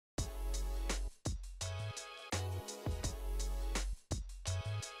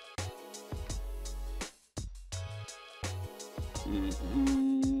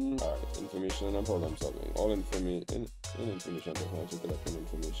Alright, information and problem solving. All information in information technology, collecting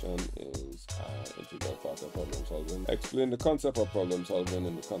information is an integral part of problem solving. Explain the concept of problem solving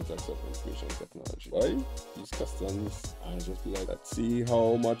in the context of information technology. Why? These questions, I just be like, let's see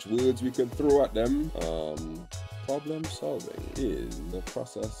how much words we can throw at them. Problem solving is the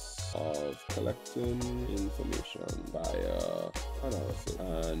process of collecting information via analysis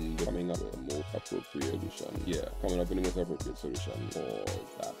and coming up with the most appropriate solution. Yeah, coming up with the most appropriate solution for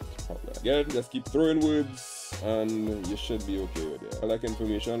that problem. Again, just keep throwing words and you should be okay with it. Collect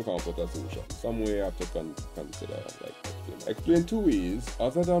information, come up with a solution. Some way you have to consider, like explain two ways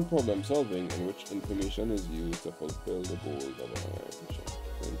other than problem solving in which information is used to fulfill the goals of an organization.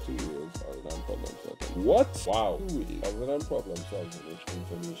 In 2 years other than problem solving. What? Wow. 2 ways other than problem solving which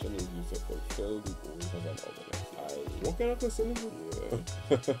information is used to fulfill the goals of an organization. What kind of question is it?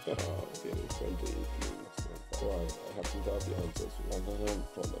 Yeah. Okay, there's 28 things. Wow, I happen to have the answers for other than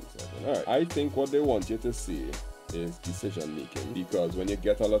problem solving. Alright. I think what they want you to see is decision making, because when you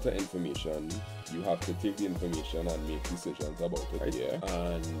get a lot of information, you have to take the information and make decisions about it, right? Yeah.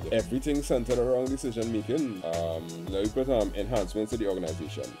 And everything centered around decision making. Let me put enhancements to the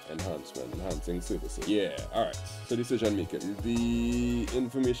organization. Enhancing services. Yeah. Alright. So decision making. The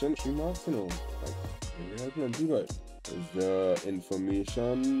information, 3 marks, you know, like we have plenty, but is the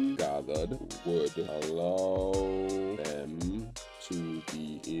information gathered would allow them to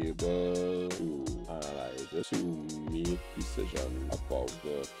be able to analyze it, to make decisions about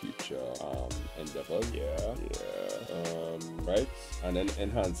the future endeavors. Right? And then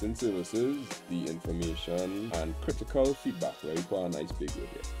enhancing services, the information and critical feedback, where we put a nice big word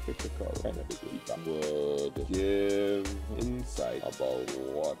here. Critical kind of big feedback would give insight about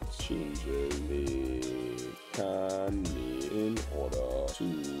what changes they can make in order to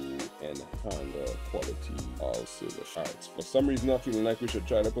enhance the quality of service. Alright, for some reason I'm feeling like we should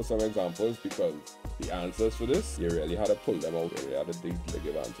try to put some examples, because the answers for this, you really had to pull them out. You really had to dig to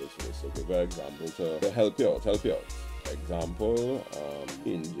give answers for this. So give an example to help you out. Example,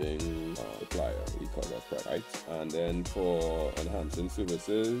 changing supplier, we call that, right? And then for enhancing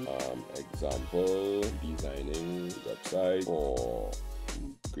services, example, designing website for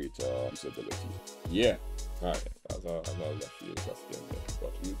greater usability. Yeah. Alright, that's a left field question there.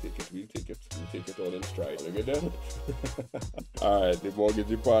 But we'll take it all in stride. Look at that. Alright, the mortgage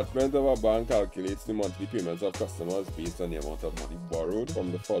department of a bank calculates the monthly payments of customers based on the amount of money borrowed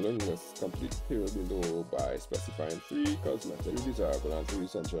from the following list. Complete table below by specifying 3 cosmetic, desirable, and 3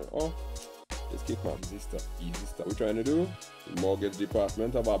 essential. Oh, just keep on easy stuff. We're trying to do the mortgage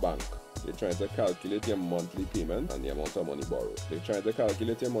department of a bank. They're trying to calculate your monthly payment and the amount of money borrowed. They're trying to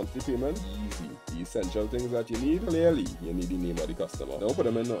calculate your monthly payment. Easy. The essential things that you need, clearly, you need the name of the customer. Don't put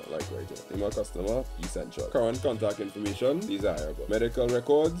them in, like right here. Name of customer, essential. Current contact information, desirable. Medical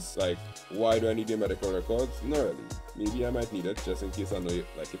records, like, why do I need the medical records? Not really. Maybe I might need it just in case I know,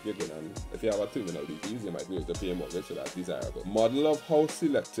 like, if you're going on, if you have a terminal disease, you might be able to pay a mortgage, so that's desirable. Model of house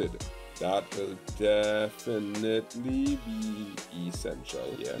selected. That will definitely be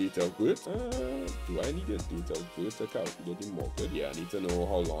essential. Yeah. Date of birth. Do I need a date of birth to calculate the mortgage? Yeah, I need to know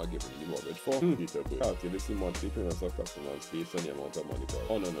how long I'm giving the mortgage for. Date of birth. Calculate the monthly payments of customers based on the amount of money borrowed.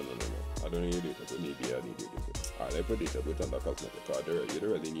 Oh, no. I don't need a date of birth. Maybe I need a date of birth. Alright, I put date of birth under cosmetic card. You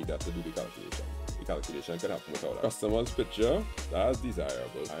don't really need that to do the calculation. The calculation can happen without that. Customer's picture. That's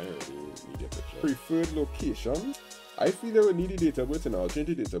desirable. I really need a picture. Preferred location. I feel they would need the data birth, and I'll change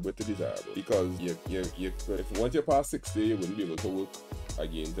the data birth to desirable, because if once you pass 60, you wouldn't be able to work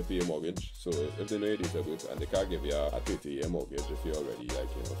again to pay a mortgage. So if they know your data birth and they can't give you a 30-year mortgage if you're already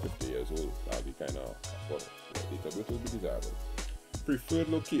 50 years old, that'll be kind of affordable. Data birth will be desirable. Preferred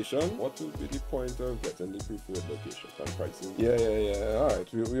location. What will be the point of getting the preferred location from pricing? Yeah.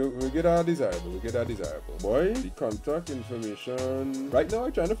 Alright, we'll get our desirable. Boy, the contact information. Right now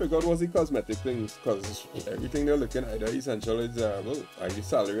I'm trying to figure out what's the cosmetic things, because everything they're looking either essential or desirable. And the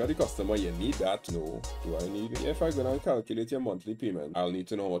salary of the customer, you need that. No. Do I need it? If I'm gonna calculate your monthly payment, I'll need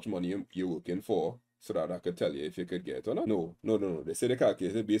to know how much money you're working for, so that I could tell you if you could get it or not. No. They say they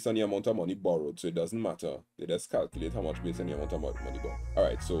calculate it based on the amount of money borrowed, so it doesn't matter. They just calculate how much based on the amount of money borrowed.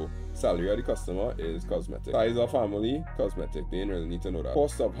 Alright, so salary of the customer is cosmetic. Size of family, cosmetic. They don't really need to know that.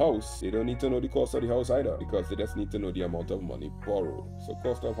 Cost of house, they don't need to know the cost of the house either, because they just need to know the amount of money borrowed. So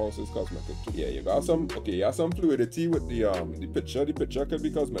cost of house is cosmetic too. Yeah, you have some fluidity with the picture. The picture could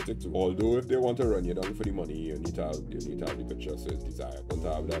be cosmetic too. Although if they want to run you down for the money, you need to have the picture, so it's desirable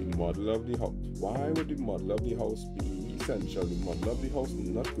to have that model of the house. Why would the model of the house be essential. The model of the house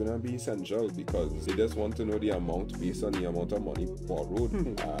not gonna be essential because they just want to know the amount based on the amount of money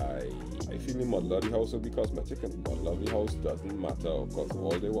borrowed. I feel the model of the house will be cosmetic, and the model of the house doesn't matter because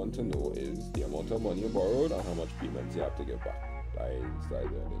all they want to know is the amount of money you borrowed and how much payments you have to give back.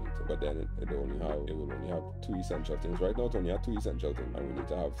 But then it will only have 2 essential things. Right now it only have 2 essential things, and we need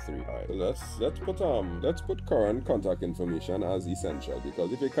to have 3. Alright, so let's put current contact information as essential,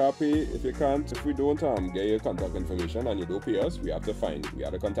 because if we don't get your contact information and you don't pay us, we have to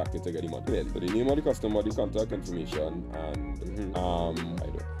contact you to get the money. So the name of the customer, the contact information, and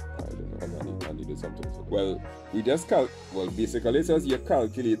I needed something. Well, basically it says you're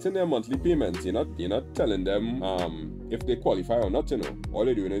calculating their monthly payments. You're not telling them if they qualify or not, All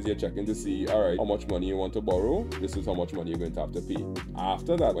you're doing is you're checking to see, alright, how much money you want to borrow, this is how much money you're going to have to pay.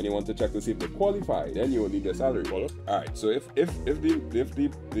 After that, when you want to check to see if they qualify, then you will need their salary. Alright, so if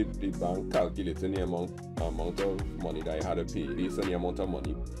the bank calculating the amount of money that you had to pay based on the amount of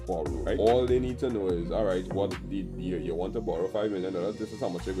money borrowed, right? All they need to know is, alright, what you want to borrow $5 million, this is how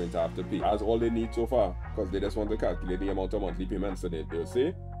much you're going to have to pay. That's all they need so far, because they just want to calculate the amount of monthly payments. So they'll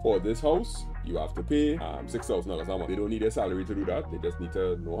say, for this house, you have to pay $6,000 a month. They don't need their salary to do that. They just need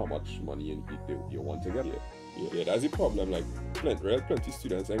to know how much money you want to get. Yeah, that's the problem. Like, plenty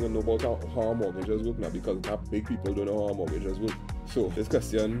students ain't gonna know about how mortgages work now, because big people don't know how mortgages work. So this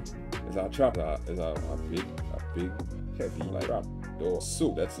question is a trap. Is a big, heavy trap.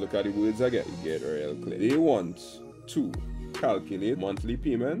 So let's look at the words again. Get real clear. They want to calculate monthly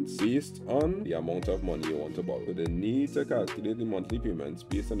payments based on the amount of money you want to borrow. So they need to calculate the monthly payments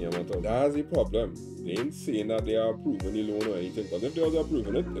based on the amount of. That's the problem. They ain't saying that they are approving the loan or anything, because if they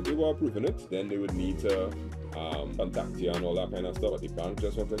were approving it, then they would need to contact you and all that kind of stuff. But the bank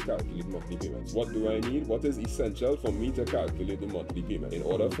just wants to calculate monthly payments. What do I need? What is essential for me to calculate the monthly payment? In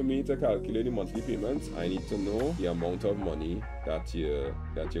order for me to calculate the monthly payments, I need to know the amount of money that you're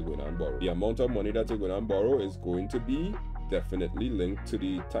going to borrow. The amount of money that you're going to borrow is going to be definitely linked to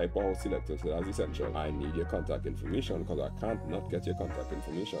the type of house selected. So that's essential. I need your contact information, because I can't not get your contact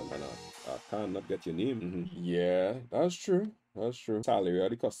information, and I can't not get your name. Yeah, that's true. Salary of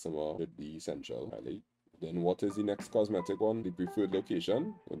the customer would be essential. Right? Then what is the next cosmetic one? The preferred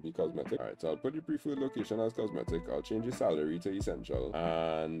location would be cosmetic. Alright, so I'll put the preferred location as cosmetic. I'll change the salary to essential.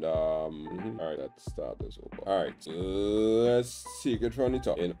 And alright, let's start this over. Alright, so let's take it from the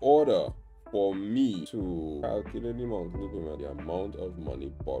top. In order for me to calculate the monthly payment, the amount of money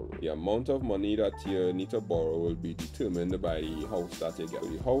borrowed. The amount of money that you need to borrow will be determined by the house that you get. So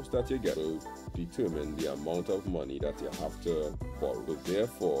the house that you get will determine the amount of money that you have to borrow. So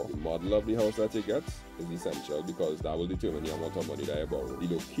therefore, the model of the house that you get is essential, because that will determine the amount of money that you borrow.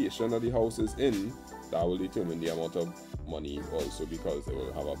 The location of the house is in, that will determine the amount of money also, because it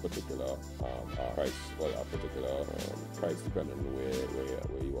will have a particular price, or a particular price depending on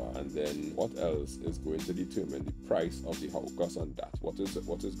where you are. And then what else is going to determine the price of the house? Because on that, what is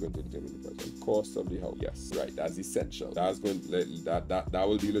going to determine the price? The cost of the house. Yes, right. That's essential. That's going that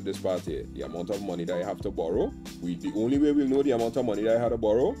will deal with this part here. The amount of money that you have to borrow. The only way we'll know the amount of money that you have to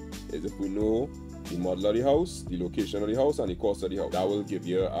borrow is if we know the model of the house, the location of the house, and the cost of the house. That will give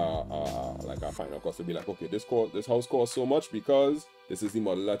you like a final cost. To be like, okay, this house costs so much because this is the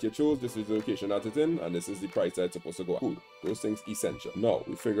model that you chose, this is the location that it's in, and this is the price that it's supposed to go at. Cool. Those things essential. Now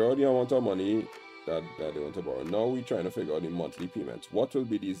we figure out the amount of money that they want to borrow. Now we're trying to figure out the monthly payments. What will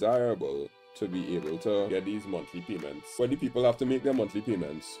be desirable to be able to get these monthly payments? When the people have to make their monthly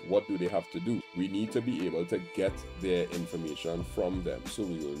payments, what do they have to do? We need to be able to get their information from them. So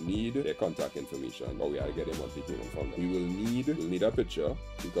we will need their contact information, or we have to get a monthly payment from them. We'll need a picture,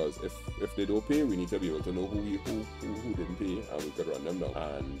 because if they don't pay, we need to be able to know who didn't pay, and we could run them down.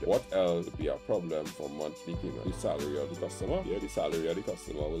 And what else would be a problem for monthly payment? The salary of the customer. Yeah, the salary of the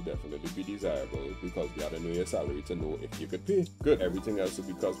customer will definitely be desirable, because we have to know your salary to know if you could pay. Good. Everything else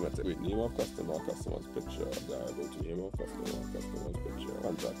will be cosmetic. Wait, name of customer's picture, desirable to name of customer's picture,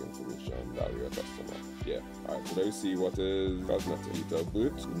 contact information, salary of customer. Yeah. Alright, so let's see what is cosmetic. Date of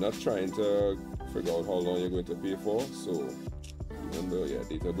birth. We're not trying to figure out how long you're going to pay for, so even though, yeah,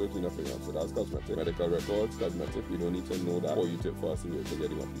 date of birth, we're not figuring out, so that's cosmetic. Medical records, cosmetic. We don't need to know that for us to be able to get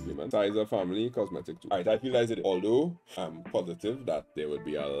the monthly payment. Size of family, cosmetic too. Alright, I realize it, although I'm positive that there would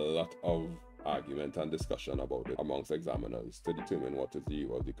be a lot of argument and discussion about it amongst examiners to determine what is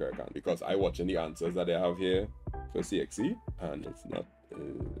the correct answer, because I watching the answers that they have here for CXC, and it's not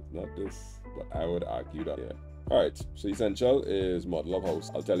this, but I would argue that, yeah. Alright, so essential is model of house.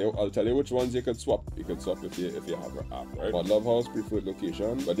 I'll tell you which ones you could swap. You could swap if you have an app, right? Model of house, preferred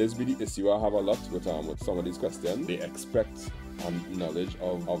location. But this be the issue I have a lot with some of these questions. They expect and knowledge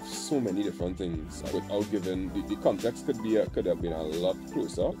of so many different things without giving the context could have been a lot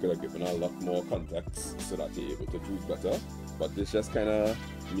closer, could have given a lot more context so that you're able to choose better. But this just kind of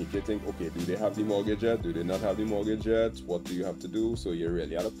make you think, okay, do they have the mortgage yet? Do they not have the mortgage yet? What do you have to do? So you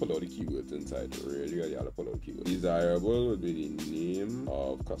really have to pull out the keywords inside. Really have to pull out the keywords. Desirable would be the name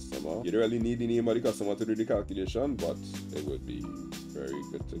of customer. You don't really need the name of the customer to do the calculation, but it would be very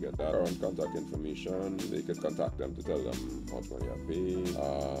good to get that. Current contact information. They could contact them to tell them how much money you paid.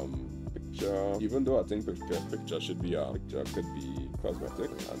 Picture, even though I think picture should be picture could be cosmetic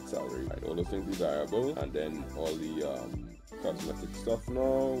and salary. Right, all those things desirable, and then all the cosmetic stuff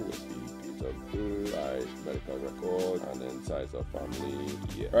now with the date of birth, right, medical record, and then size of family.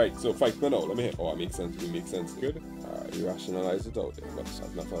 Yeah. Right, so 5 now. Let me hear. Oh, it makes sense. It makes sense. Good. You rationalize it out there, but that's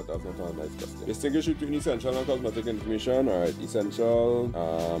not a nice question. Distinguish between essential and cosmetic information. Alright, essential.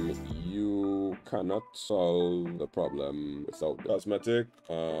 You cannot solve the problem without cosmetic.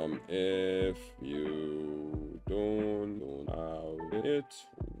 If you don't have it,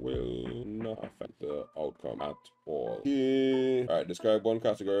 will not affect the outcome at all. Okay. Alright, describe one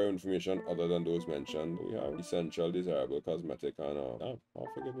category of information other than those mentioned. We have essential, desirable, cosmetic, and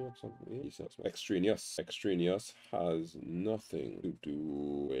forgive me something. Extraneous. Extraneous has nothing to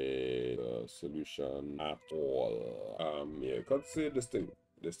do with the solution at all. Yeah, you could say distinct.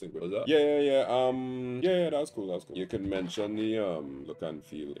 Was that? Yeah, that's cool. You can mention the look and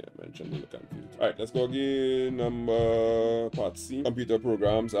feel. Yeah, mention the look and feel. Alright, let's go again. Part C. Computer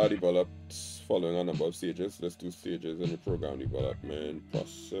programs are developed following a number of stages. Let's do stages in the program development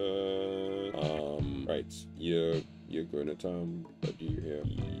process. Right, you're going to what do you hear?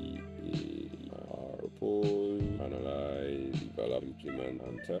 Propose, analyze, develop, implement,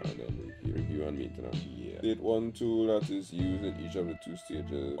 and test, and then review and maintenance. Yeah. State one tool that is used in each of the 2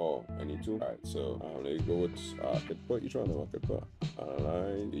 stages, or any tool. Alright, so let me go with put each one of them. Put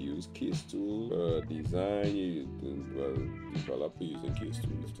analyze, you use case tool, design, you develop using case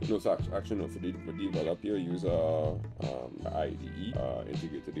tools. No, so actually no, for develop you use IDE,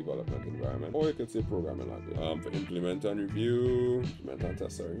 integrated development environment, or you could say programming language. For implement and review, implement and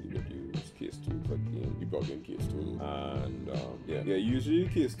test, sorry, you could use case tool for debugging case tool, and usually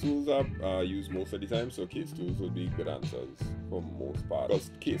case tools are used most of the time, so case tools would be good answers for most part,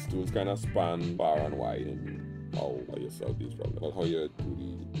 because case tools kind of span far and wide in how you solve these problems, or how you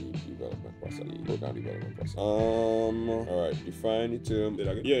do the development process, the program development process. Alright, define the term.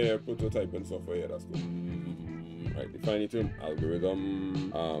 Yeah, prototyping software, yeah, that's good. Right, define the term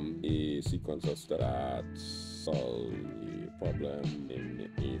algorithm, a sequence of steps that solve a problem in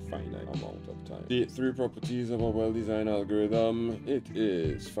a finite amount of time. The 3 properties of a well-designed algorithm: it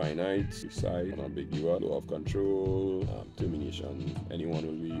is finite, precise, unambiguous, low of control, termination. Any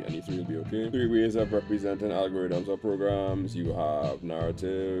 3 will be okay. 3 ways of representing algorithms or programs. You have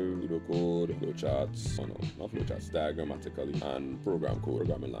narrative, pseudocode, flowcharts, not flowcharts, diagrammatically, and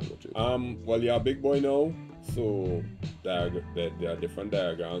programming languages. Well, you're a big boy now, so there are different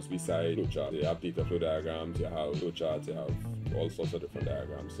diagrams besides flowcharts. You have data flow diagrams, you have flowcharts, you have all sorts of different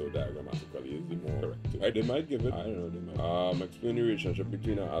diagrams, so diagrammatically is the more correct. Right, they might give it, I don't know, explain the relationship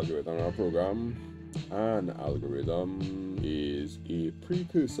between an algorithm and a program. An algorithm is a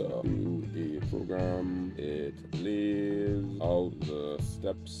precursor to a program. It lays out the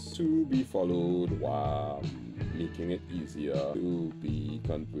steps to be followed while making it easier to be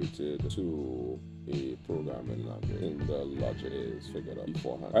converted to a programming language. And the logic is figured out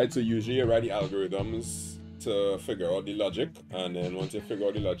beforehand. Right, so usually you write the algorithms to figure out the logic, and then once you figure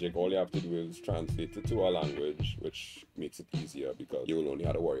out the logic, all you have to do is translate it to a language, which makes it easier because you will only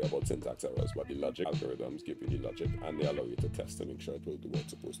have to worry about syntax errors. But the logic algorithms give you the logic, and they allow you to test to make sure it will do what it's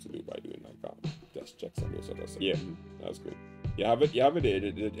supposed to do by doing like test checks and those sort of stuff. Yeah, that's good. You have it there.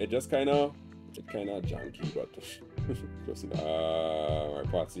 It just kind of janky, but close enough.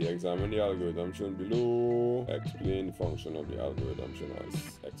 Right, part C, examine the algorithm shown below. Explain the function of the algorithm shown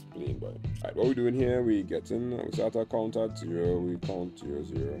as explained by. Alright, what we're doing here, we start our count at 0, we count 0,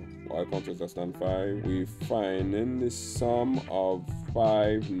 0. While count is less than 5, we finding the sum of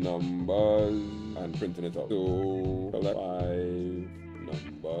 5 numbers and printing it out. So select 5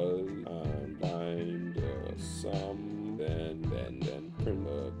 numbers and find the sum, then print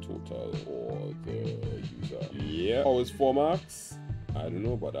the total for the user. Yeah, always 4 marks. I don't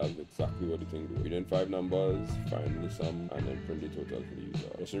know, but that's exactly what the thing do. Read in 5 numbers, find the sum, and then print the total for the user.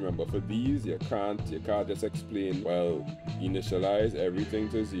 Just remember, for these, you can't just explain, well, initialize everything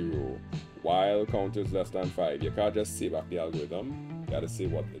to 0 while count is less than 5. You can't just say back the algorithm You gotta say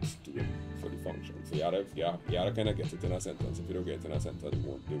what it's doing for the function. So you gotta kind of get it in a sentence. If you don't get it in a sentence,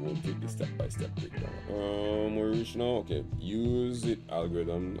 they won't take the step-by-step breakdown. We're reaching now. Okay, use it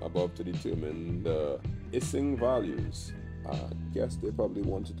algorithm above to determine the missing values. I guess they probably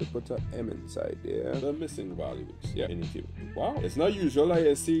wanted to put an M inside there. The missing values. Yeah, in the table. Wow. It's not usual that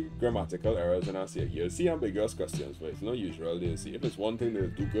you see grammatical errors and I see it. You'll see ambiguous questions, but it's not usual. They'll see if it's one thing they'll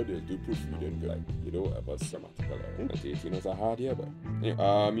do good, they'll do proofreading good. Like, you know, about grammatical error. 18 is a hard here, but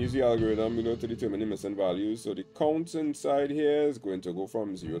anyway, use the algorithm, to determine the missing values. So the counts inside here is going to go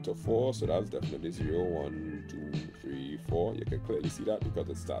from 0 to 4. So that's definitely 0, 1, 2, 3, 4. You can clearly see that because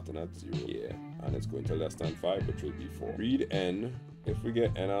it's starting at 0 here. And it's going to less than 5, which will be 4. Read n. If we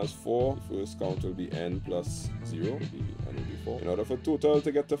get n as 4, the first count will be n plus 0. N will be 4. In order for total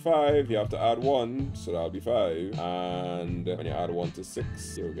to get to 5, you have to add 1, so that'll be 5. And when you add 1 to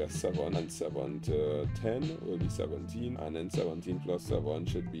 6, you'll get 7. And 7 to 10 will be 17. And then 17 plus 7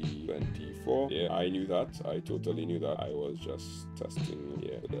 should be 24. Yeah, I knew that. I totally knew that. I was just testing.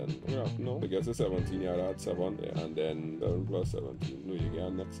 Yeah, but then, no. To get to 17, you have to add 7. Yeah, and then 7 plus 17. No, you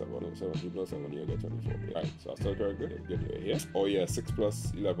get next 7. No, 17 plus 7, you get 24. Yeah. Right, so that's still correct. Good. Here. Oh, yeah. 6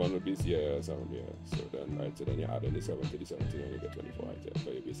 plus 11 would be 7, so then so then you add in the 7 to the 17 and you get 24 right there.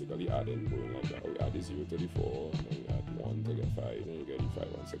 So you basically add in going like that. You add the 0 to the 4, and then you add 1 to get 5, then you get the 5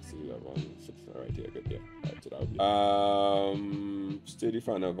 and 6 to 11, 6 right here, good, yeah. Right, so that would be state the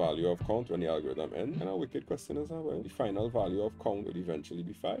final value of count when the algorithm ends. And a wicked question is well, the final value of count would eventually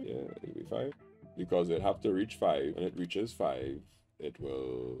be 5. Yeah, it will be 5. Because it have to reach 5. When it reaches 5, it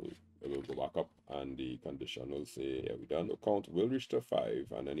will go back up and the condition will say, yeah, we're done. The count will reach to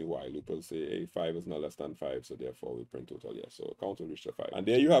 5, and then the while loop will say, hey, 5 is not less than 5, so therefore we print total, yeah. So count will reach to 5. And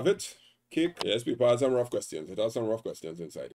there you have it. Cake. Yes, people had some rough questions. It has some rough questions inside.